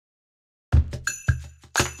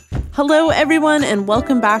Hello, everyone, and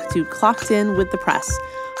welcome back to Clocked In with the Press,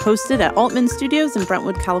 hosted at Altman Studios in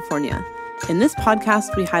Brentwood, California. In this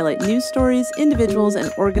podcast, we highlight news stories, individuals, and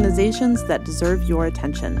organizations that deserve your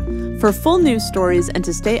attention. For full news stories and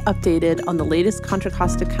to stay updated on the latest Contra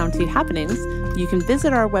Costa County happenings, you can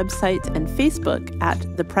visit our website and Facebook at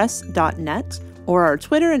thepress.net or our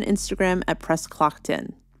Twitter and Instagram at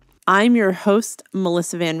PressClockedIn. I'm your host,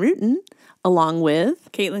 Melissa Van Rooten, along with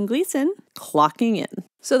Caitlin Gleason, clocking in.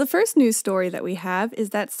 So the first news story that we have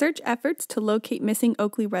is that search efforts to locate missing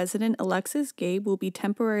Oakley resident Alexis Gabe will be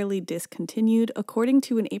temporarily discontinued, according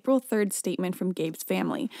to an April 3rd statement from Gabe's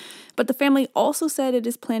family. But the family also said it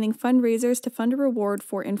is planning fundraisers to fund a reward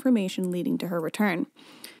for information leading to her return.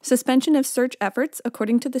 Suspension of search efforts,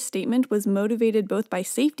 according to the statement, was motivated both by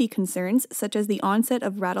safety concerns, such as the onset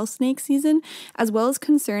of rattlesnake season, as well as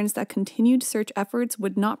concerns that continued search efforts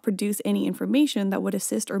would not produce any information that would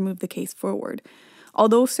assist or move the case forward.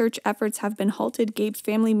 Although search efforts have been halted, Gabe's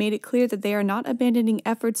family made it clear that they are not abandoning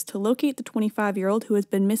efforts to locate the 25-year-old who has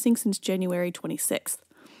been missing since January 26th.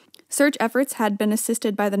 Search efforts had been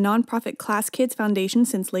assisted by the nonprofit Class Kids Foundation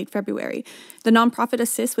since late February. The nonprofit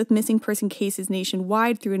assists with missing person cases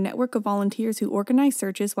nationwide through a network of volunteers who organize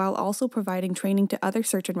searches while also providing training to other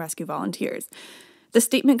search and rescue volunteers. The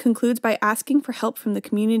statement concludes by asking for help from the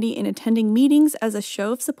community in attending meetings as a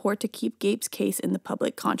show of support to keep Gabe's case in the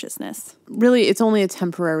public consciousness. Really, it's only a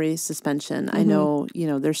temporary suspension. I know,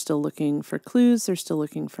 they're still looking for clues. They're still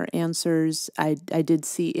looking for answers. I did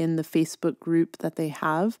see in the Facebook group that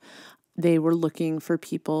they were looking for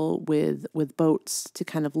people with boats to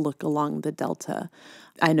kind of look along the delta.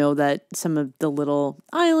 I know that some of the little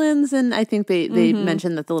islands, and I think they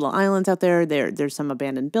mentioned that the little islands out there's some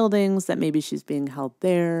abandoned buildings that maybe she's being held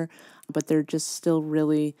there, but they're just still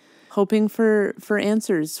really hoping for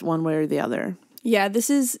answers one way or the other. Yeah, this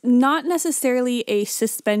is not necessarily a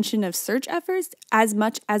suspension of search efforts as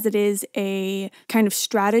much as it is a kind of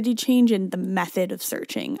strategy change in the method of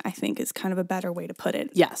searching, I think is kind of a better way to put it.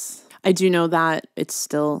 Yes. I do know that it's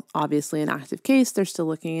still obviously an active case. They're still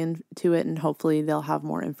looking into it, and hopefully they'll have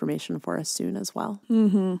more information for us soon as well.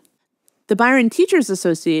 Mm-hmm. The Byron Teachers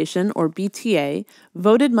Association, or BTA,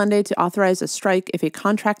 voted Monday to authorize a strike if a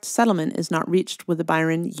contract settlement is not reached with the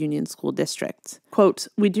Byron Union School District. Quote,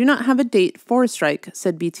 "We do not have a date for a strike,"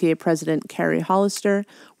 said BTA President Carrie Hollister.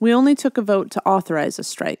 "We only took a vote to authorize a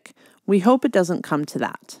strike. We hope it doesn't come to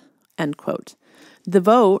that." End quote. The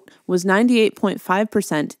vote was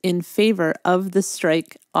 98.5% in favor of the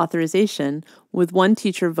strike authorization, with one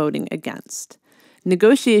teacher voting against.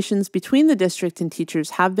 Negotiations between the district and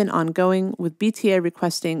teachers have been ongoing, with BTA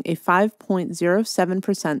requesting a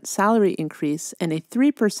 5.07% salary increase and a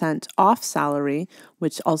 3% off salary,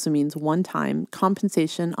 which also means one-time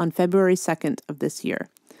compensation, on February 2nd of this year.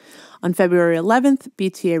 On February 11th,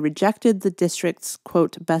 BTA rejected the district's,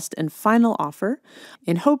 quote, best and final offer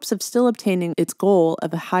in hopes of still obtaining its goal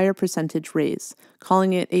of a higher percentage raise,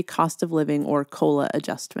 calling it a cost of living or COLA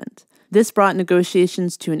adjustment. This brought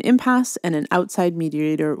negotiations to an impasse, and an outside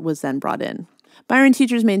mediator was then brought in. Byron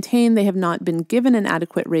teachers maintain they have not been given an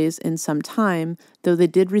adequate raise in some time, though they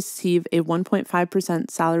did receive a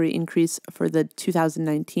 1.5% salary increase for the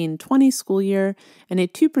 2019-20 school year and a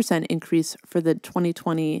 2% increase for the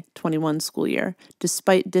 2020-21 school year,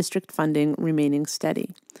 despite district funding remaining steady.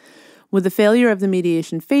 With the failure of the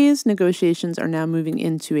mediation phase, negotiations are now moving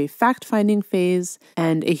into a fact-finding phase,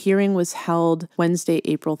 and a hearing was held Wednesday,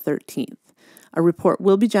 April 13th. A report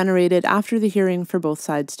will be generated after the hearing for both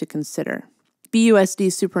sides to consider. BUSD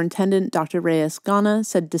Superintendent Dr. Reyes Gana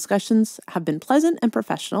said discussions have been pleasant and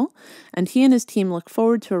professional, and he and his team look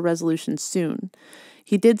forward to a resolution soon.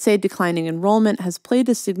 He did say declining enrollment has played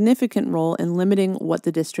a significant role in limiting what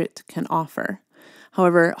the district can offer.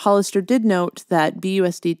 However, Hollister did note that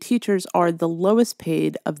BUSD teachers are the lowest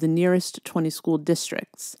paid of the nearest 20 school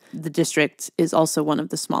districts. The district is also one of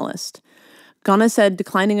the smallest. Ghana said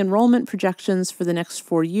declining enrollment projections for the next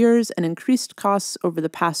 4 years and increased costs over the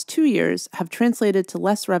past 2 years have translated to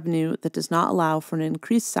less revenue that does not allow for an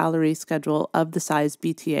increased salary schedule of the size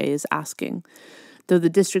BTA is asking. Though the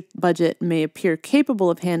district budget may appear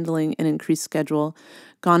capable of handling an increased schedule,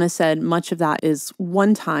 Ghana said much of that is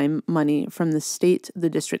one-time money from the state the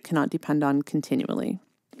district cannot depend on continually.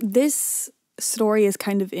 This story is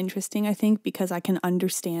kind of interesting, I think, because I can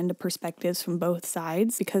understand the perspectives from both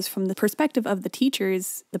sides. Because from the perspective of the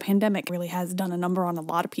teachers, the pandemic really has done a number on a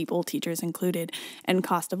lot of people, teachers included, and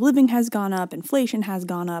cost of living has gone up, inflation has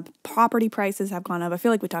gone up, property prices have gone up. I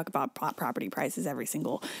feel like we talk about property prices every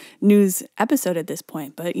single news episode at this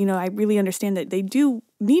point, but, you know, I really understand that they do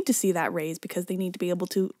need to see that raised because they need to be able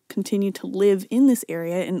to continue to live in this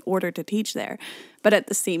area in order to teach there. But at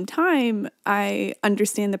the same time, I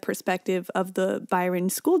understand the perspective of the Byron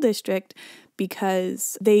School District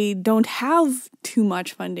because they don't have too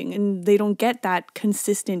much funding and they don't get that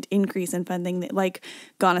consistent increase in funding. That, like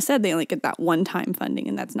Ghana said, they only get that one-time funding,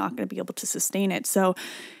 and that's not going to be able to sustain it. So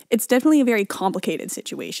it's definitely a very complicated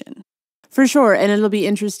situation. For sure. And it'll be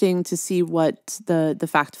interesting to see what the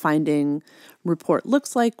fact-finding report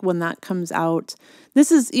looks like when that comes out.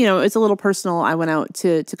 This is, it's a little personal. I went out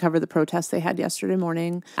to cover the protest they had yesterday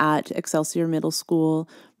morning at Excelsior Middle School.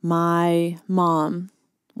 My mom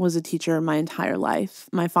was a teacher my entire life.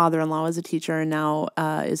 My father-in-law was a teacher and now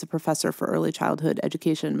is a professor for early childhood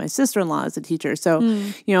education. My sister-in-law is a teacher. So,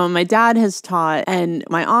 my dad has taught and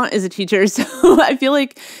my aunt is a teacher. So I feel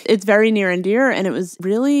like it's very near and dear. And it was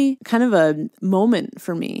really kind of a moment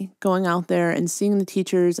for me going out there and seeing the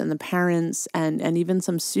teachers and the parents and even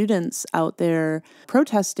some students out there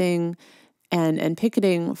protesting and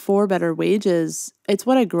picketing for better wages. It's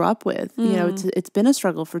what I grew up with. It's been a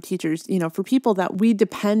struggle for teachers, for people that we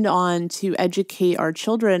depend on to educate our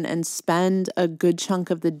children and spend a good chunk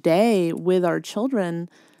of the day with our children.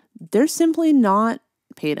 They're simply not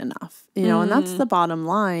paid enough, and that's the bottom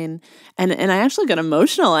line. And I actually got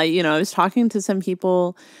emotional. I was talking to some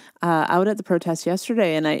people out at the protest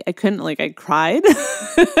yesterday and I couldn't, I cried,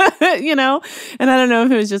 and I don't know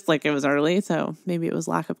if it was just it was early, so maybe it was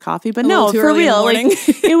lack of coffee, but no, for real,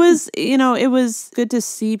 it was, it was good to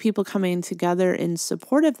see people coming together in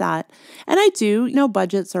support of that. And I do,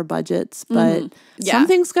 budgets are budgets, but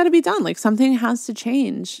something's got to be done. Something has to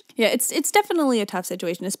change. Yeah, it's definitely a tough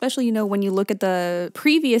situation, especially, when you look at the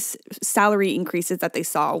previous salary increases that they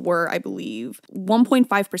saw were, I believe,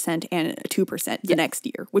 1.5% and 2% the next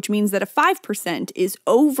year, which means that a 5% is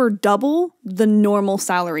over double the normal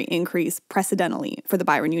salary increase precedentally for the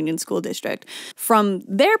Byron Union School District. From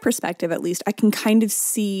their perspective, at least, I can kind of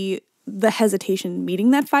see the hesitation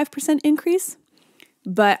meeting that 5% increase.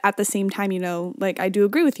 But at the same time, I do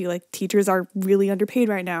agree with you, teachers are really underpaid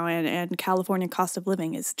right now and California cost of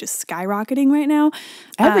living is just skyrocketing right now.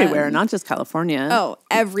 Everywhere, not just California. Oh,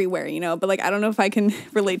 everywhere, but I don't know if I can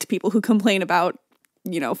relate to people who complain about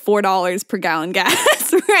 $4 per gallon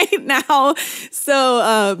gas right now.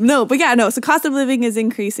 So, so cost of living is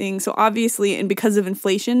increasing. So obviously, and because of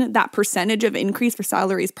inflation, that percentage of increase for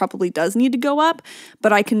salaries probably does need to go up.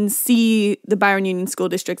 But I can see the Byron Union School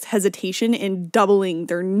District's hesitation in doubling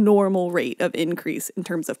their normal rate of increase in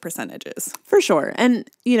terms of percentages. For sure. And,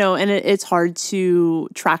 it's hard to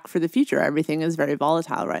track for the future. Everything is very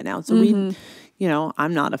volatile right now. So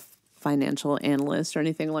I'm not a financial analyst or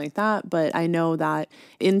anything like that, but I know that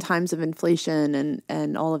in times of inflation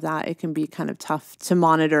and all of that, it can be kind of tough to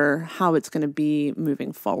monitor how it's going to be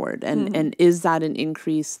moving forward. And is that an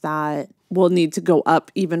increase that will need to go up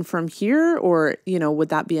even from here, or would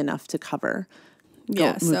that be enough to cover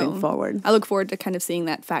moving forward? I look forward to kind of seeing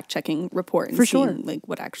that fact-checking report and seeing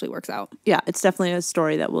what actually works out. Yeah, it's definitely a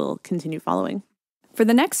story that we'll continue following. For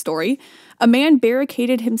the next story, a man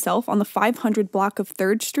barricaded himself on the 500 block of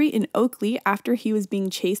 3rd Street in Oakley after he was being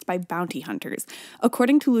chased by bounty hunters.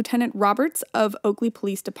 According to Lieutenant Roberts of Oakley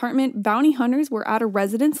Police Department, bounty hunters were at a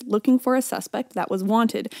residence looking for a suspect that was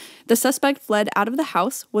wanted. The suspect fled out of the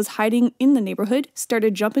house, was hiding in the neighborhood,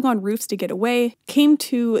 started jumping on roofs to get away, came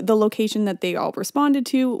to the location that they all responded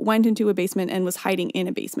to, went into a basement, and was hiding in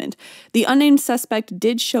a basement. The unnamed suspect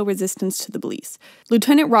did show resistance to the police.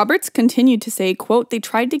 Lieutenant Roberts continued to say, quote, "They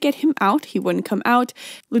tried to get him out, he wouldn't come out."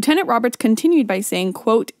 Lieutenant Roberts continued by saying,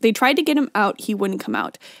 quote, "They tried to get him out, he wouldn't come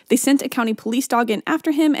out. They sent a county police dog in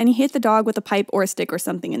after him and he hit the dog with a pipe or a stick or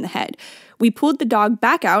something in the head. We pulled the dog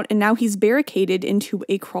back out and now he's barricaded into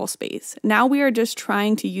a crawl space. Now we are just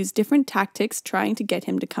trying to use different tactics trying to get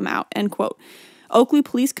him to come out," end quote. Oakley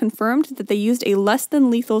police confirmed that they used a less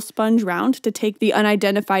than lethal sponge round to take the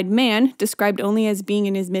unidentified man, described only as being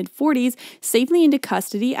in his mid-40s, safely into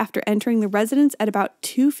custody after entering the residence at about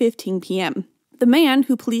 2:15 p.m. The man,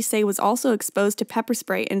 who police say was also exposed to pepper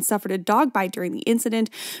spray and suffered a dog bite during the incident,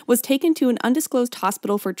 was taken to an undisclosed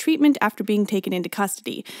hospital for treatment after being taken into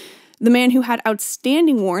custody. The man, who had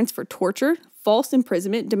outstanding warrants for torture, false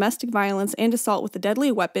imprisonment, domestic violence, and assault with a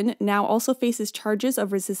deadly weapon, now also faces charges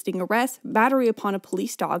of resisting arrest, battery upon a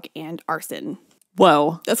police dog, and arson.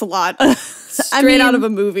 Whoa. That's a lot. Straight out of a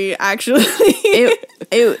movie, actually.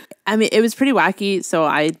 It was pretty wacky, so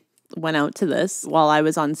I went out to this. While I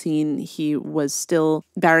was on scene, he was still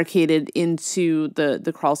barricaded into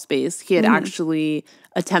the crawl space. He had actually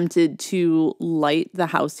attempted to light the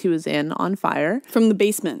house he was in on fire. From the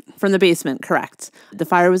basement. From the basement, correct. The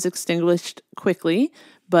fire was extinguished quickly,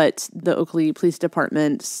 but the Oakley Police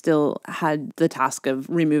Department still had the task of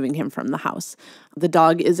removing him from the house. The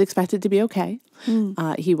dog is expected to be okay.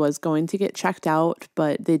 He was going to get checked out,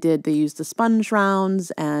 but they used the sponge rounds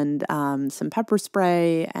and some pepper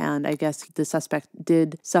spray, and I guess the suspect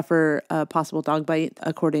did suffer a possible dog bite,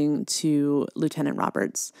 according to Lieutenant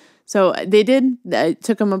Roberts. So it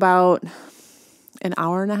took him about an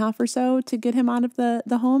hour and a half or so to get him out of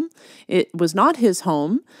the home. It was not his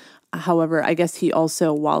home. However, I guess he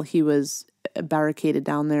also, while he was barricaded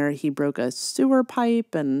down there, he broke a sewer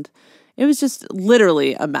pipe, and it was just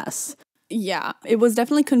literally a mess. Yeah, it was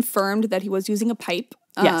definitely confirmed that he was using a pipe.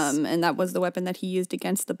 Yes. And that was the weapon that he used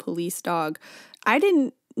against the police dog. I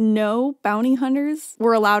didn't know bounty hunters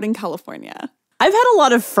were allowed in California. I've had a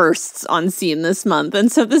lot of firsts on scene this month, and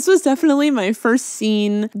so this was definitely my first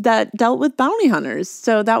scene that dealt with bounty hunters.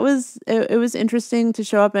 So that was, it was interesting to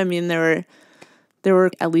show up. I mean, there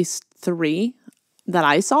were at least 3 that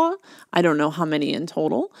I saw. I don't know how many in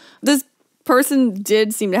total. This person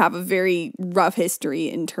did seem to have a very rough history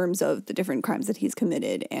in terms of the different crimes that he's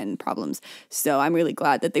committed and problems. So I'm really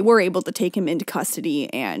glad that they were able to take him into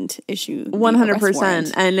custody and issue the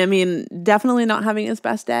 100%. And I mean, definitely not having his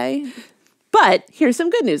best day. But here's some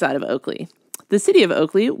good news out of Oakley. The city of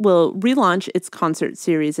Oakley will relaunch its concert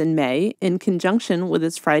series in May in conjunction with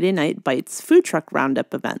its Friday Night Bites food truck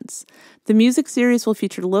roundup events. The music series will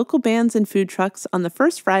feature local bands and food trucks on the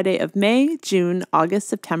first Friday of May, June, August,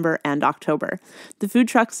 September, and October. The food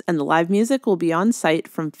trucks and the live music will be on site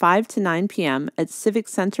from 5 to 9 p.m. at Civic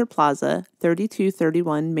Center Plaza,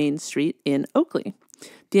 3231 Main Street in Oakley.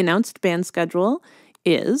 The announced band schedule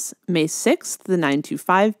is May 6th, the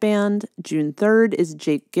 925 Band, June 3rd is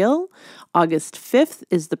Jake Gill, August 5th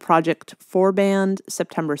is the Project 4 Band,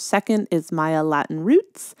 September 2nd is Maya Latin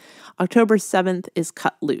Roots, October 7th is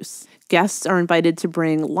Cut Loose. Guests are invited to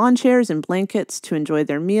bring lawn chairs and blankets to enjoy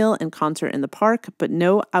their meal and concert in the park, but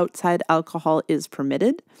no outside alcohol is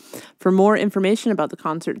permitted. For more information about the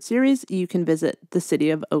concert series, you can visit the City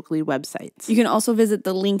of Oakley website. You can also visit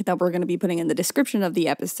the link that we're going to be putting in the description of the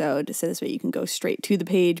episode, so this way you can go straight to the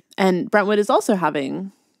page. And Brentwood is also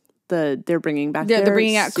having they're bringing back their they're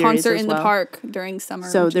bringing out concert in the park during summer,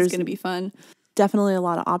 so which is going to be fun. Definitely a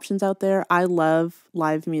lot of options out there. I love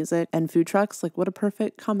live music and food trucks. Like, what a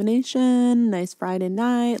perfect combination. Nice Friday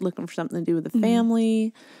night, looking for something to do with the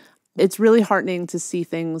family. It's really heartening to see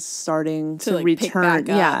things starting to like return. Pick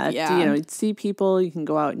back up. Yeah. You see people, you can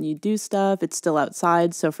go out and you do stuff. It's still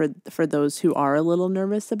outside. So for those who are a little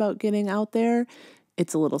nervous about getting out there,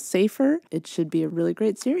 it's a little safer. It should be a really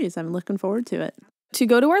great series. I'm looking forward to it. To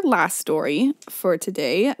go to our last story for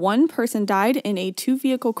today, one person died in a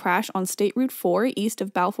 2-vehicle crash on State Route 4 east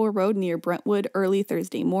of Balfour Road near Brentwood early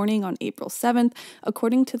Thursday morning on April 7th,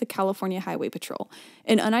 according to the California Highway Patrol.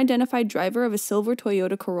 An unidentified driver of a silver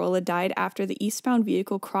Toyota Corolla died after the eastbound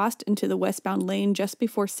vehicle crossed into the westbound lane just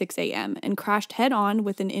before 6 a.m. and crashed head-on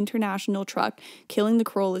with an international truck, killing the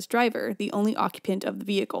Corolla's driver, the only occupant of the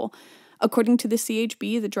vehicle. According to the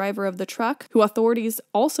CHB, the driver of the truck, who authorities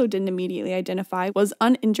also didn't immediately identify, was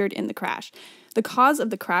uninjured in the crash. The cause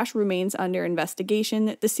of the crash remains under investigation.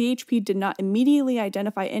 The CHP did not immediately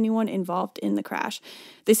identify anyone involved in the crash.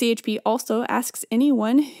 The CHP also asks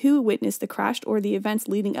anyone who witnessed the crash or the events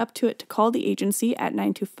leading up to it to call the agency at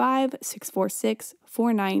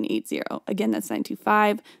 925-646-4980. Again, that's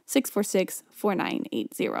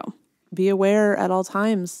 925-646-4980. Be aware at all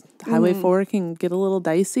times. Highway 4 can get a little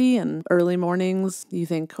dicey, and early mornings you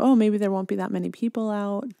think, oh, maybe there won't be that many people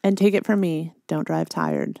out. And take it from me, don't drive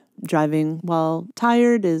tired. Driving while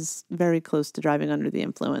tired is very close to driving under the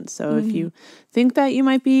influence. So if you think that you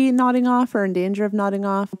might be nodding off or in danger of nodding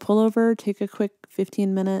off, pull over, take a quick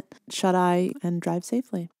 15-minute shut-eye, and drive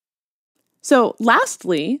safely. So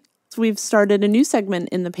lastly, we've started a new segment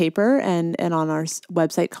in the paper and on our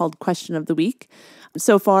website called Question of the Week.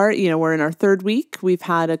 So far, we're in our 3rd week. We've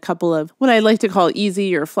had a couple of what I like to call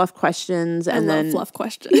easy or fluff questions. I love fluff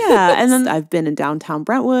questions. Yeah. And then I've been in downtown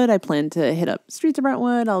Brentwood. I plan to hit up streets of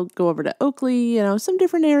Brentwood. I'll go over to Oakley, some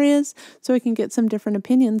different areas so I can get some different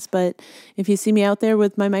opinions. But if you see me out there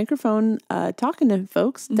with my microphone talking to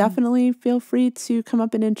folks, definitely feel free to come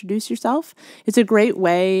up and introduce yourself. It's a great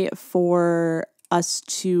way for us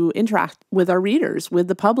to interact with our readers, with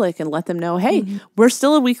the public, and let them know, hey, we're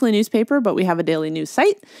still a weekly newspaper, but we have a daily news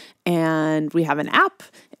site, and we have an app,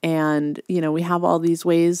 And, we have all these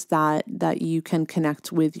ways that you can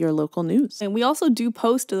connect with your local news. And we also do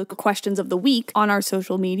post the questions of the week on our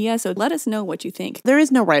social media, so let us know what you think. There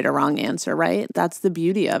is no right or wrong answer, right? That's the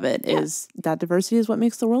beauty of it, is that diversity is what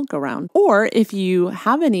makes the world go round. Or if you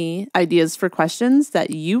have any ideas for questions that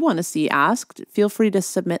you want to see asked, feel free to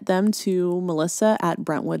submit them to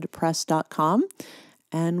melissa@brentwoodpress.com.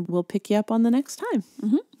 And we'll pick you up on the next time.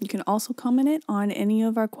 You can also comment it on any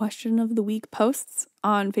of our question of the week posts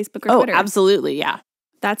on Facebook or Twitter. Oh, absolutely, yeah.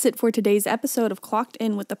 That's it for today's episode of Clocked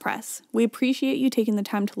In with the Press. We appreciate you taking the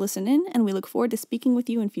time to listen in, and we look forward to speaking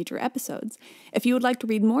with you in future episodes. If you would like to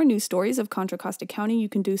read more news stories of Contra Costa County, you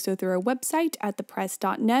can do so through our website at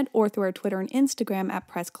thepress.net or through our Twitter and Instagram at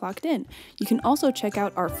PressClockedIn. You can also check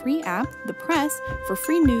out our free app, The Press, for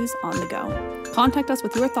free news on the go. Contact us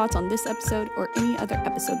with your thoughts on this episode or any other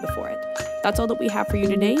episode before it. That's all that we have for you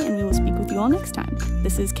today, and we will speak with you all next time.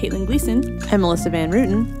 This is Caitlin Gleason and Melissa Van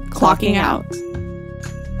Rooten, clocking out.